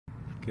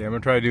Okay, I'm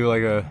gonna try to do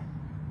like a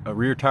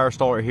rear tire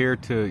stall right here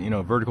to, you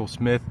know, vertical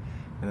Smith,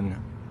 and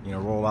then, you know,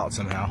 roll out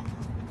somehow.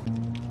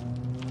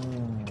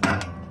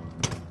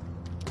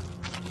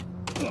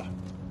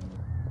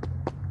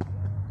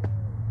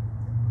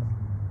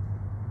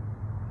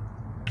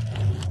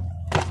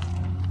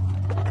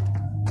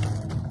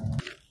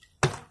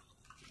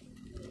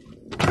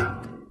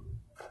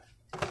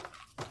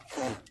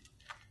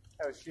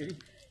 That was shitty.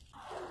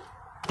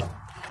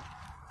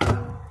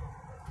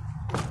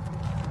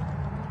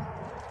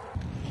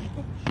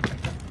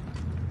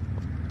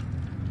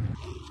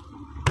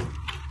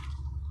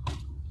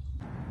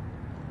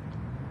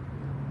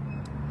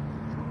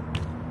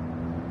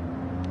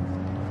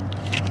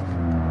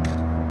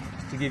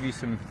 To give you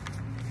some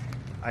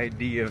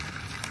idea of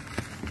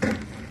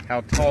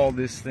how tall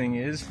this thing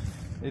is,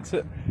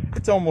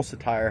 it's almost a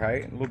tire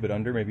height, a little bit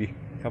under, maybe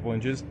a couple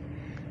inches.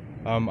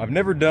 I've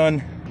never done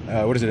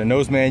what is it, a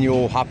nose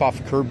manual hop off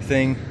the curb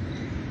thing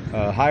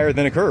higher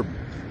than a curb.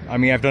 I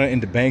mean, I've done it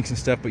into banks and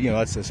stuff, but you know,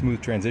 that's a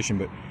smooth transition.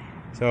 But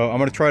so I'm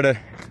gonna try to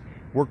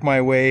work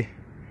my way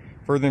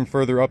further and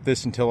further up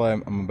this until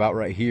I'm about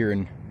right here,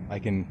 and I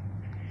can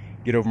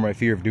get over my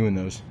fear of doing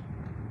those.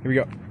 Here we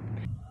go.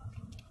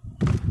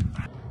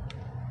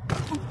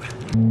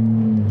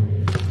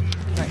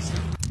 Nice.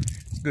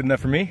 It's good enough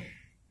for me.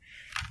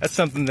 That's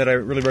something that I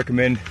really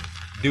recommend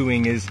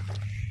doing, is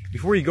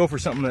before you go for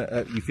something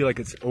that you feel like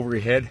it's over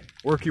your head,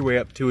 work your way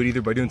up to it,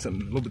 either by doing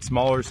something a little bit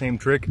smaller, same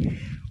trick,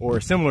 or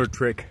a similar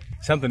trick,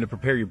 something to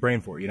prepare your brain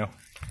for, you know.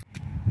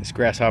 This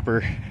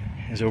grasshopper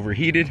is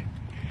overheated.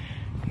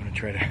 I'm gonna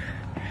try to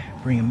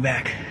bring him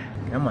back.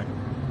 Come on.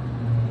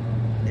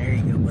 There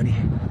you go, buddy.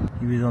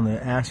 He was on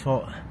the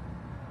asphalt.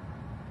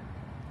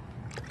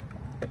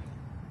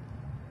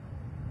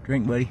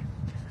 Drink, buddy.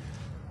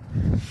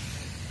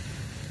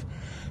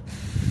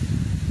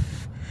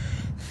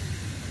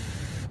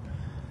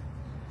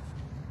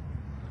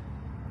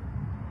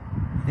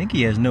 I think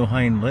he has no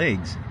hind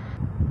legs.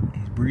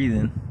 He's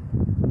breathing.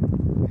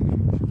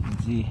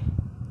 Let's see.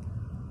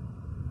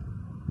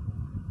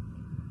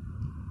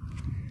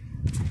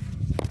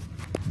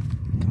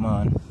 Come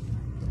on.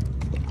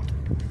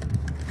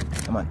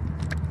 Come on.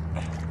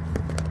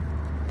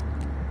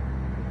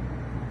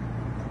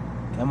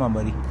 Come on,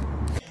 buddy.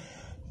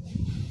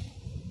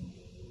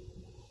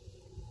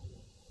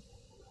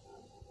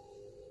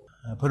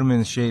 I put him in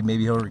the shade,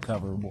 maybe he'll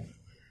recover. We'll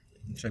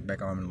check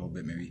back on him in a little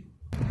bit, maybe.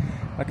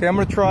 Okay, I'm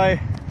gonna try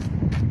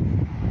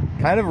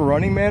kind of a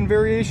running man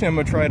variation. I'm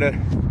gonna try to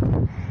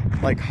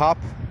like hop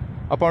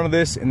up onto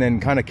this and then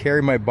kind of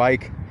carry my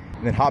bike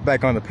and then hop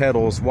back on the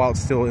pedals while it's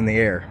still in the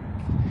air.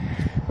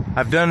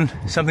 I've done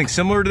something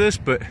similar to this,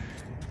 but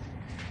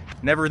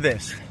never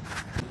this.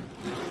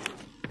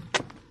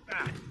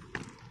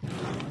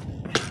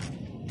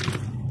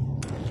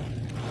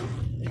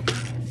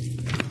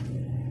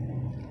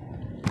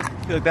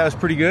 I feel like that was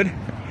pretty good.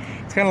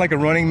 It's kind of like a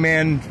running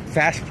man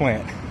fast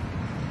plant.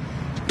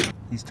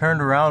 He's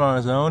turned around on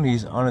his own.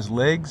 He's on his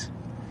legs.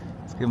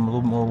 Let's give him a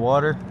little more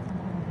water.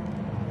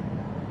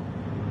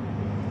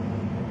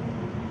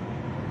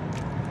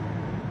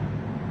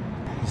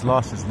 He's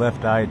lost his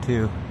left eye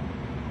too.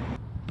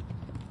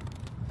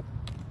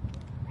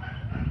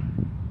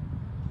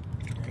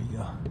 There you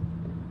go.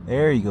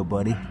 There you go,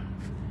 buddy.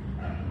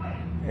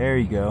 There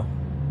you go.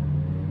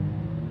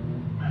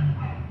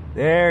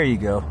 There you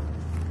go.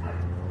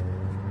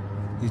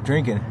 He's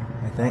drinking,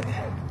 I think.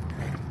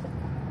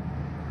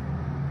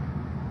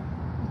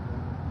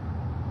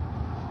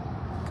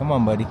 Come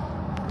on, buddy.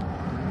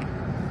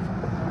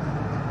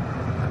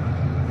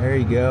 There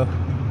you go.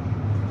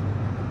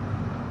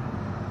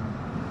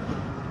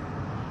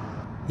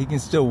 He can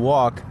still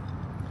walk.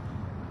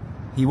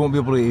 He won't be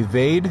able to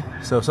evade,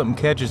 so if something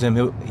catches him,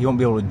 he won't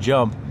be able to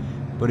jump,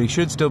 but he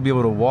should still be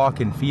able to walk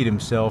and feed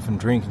himself and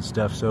drink and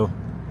stuff, so.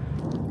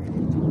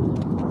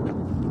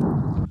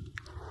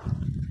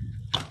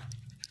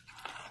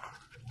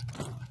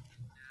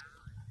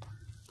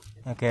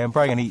 Okay, I'm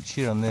probably gonna eat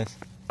shit on this.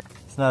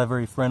 It's not a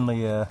very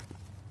friendly,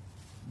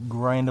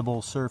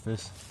 grindable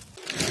surface.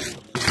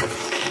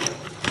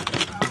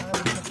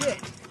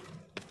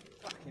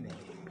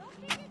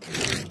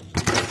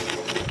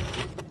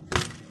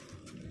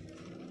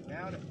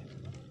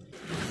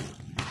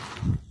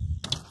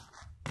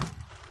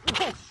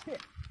 Oh, shit.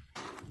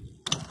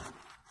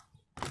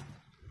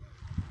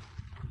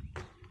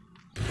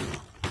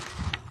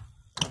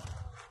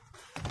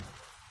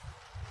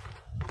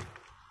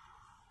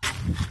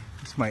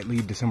 This might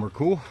lead to somewhere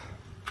cool.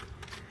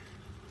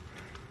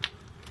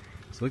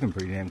 It's looking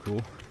pretty damn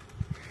cool.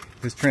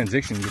 This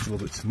transition gets a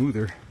little bit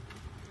smoother.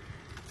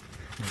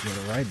 I'm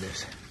gonna ride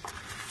this.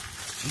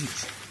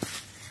 Jeez.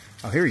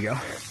 Oh, here we go.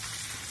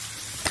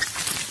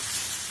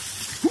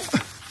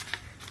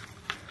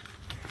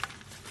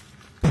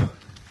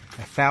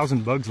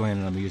 1,000 bugs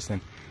landed on me just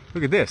then.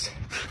 Look at this.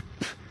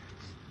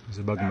 There's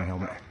a bug in my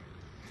helmet.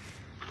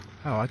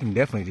 Oh, I can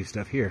definitely do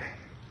stuff here.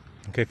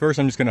 Okay, first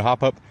I'm just gonna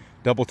hop up,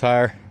 double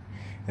tire,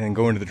 and then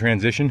go into the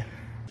transition.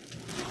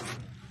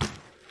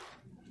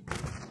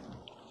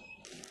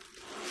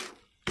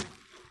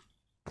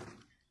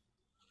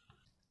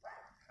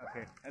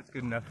 Okay, that's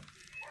good enough.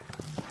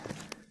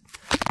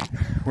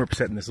 We're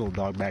upsetting this little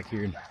dog back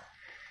here, and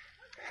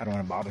I don't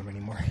want to bother him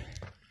anymore.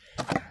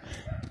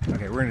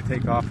 Okay, we're gonna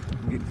take off.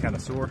 I'm getting kind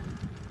of sore.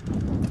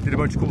 Did a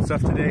bunch of cool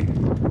stuff today.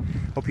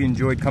 Hope you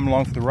enjoyed coming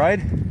along for the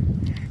ride.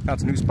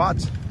 Found some new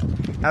spots.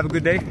 Have a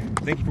good day.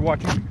 Thank you for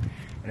watching,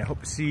 and I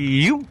hope to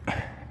see you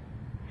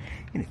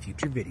in a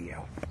future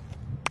video.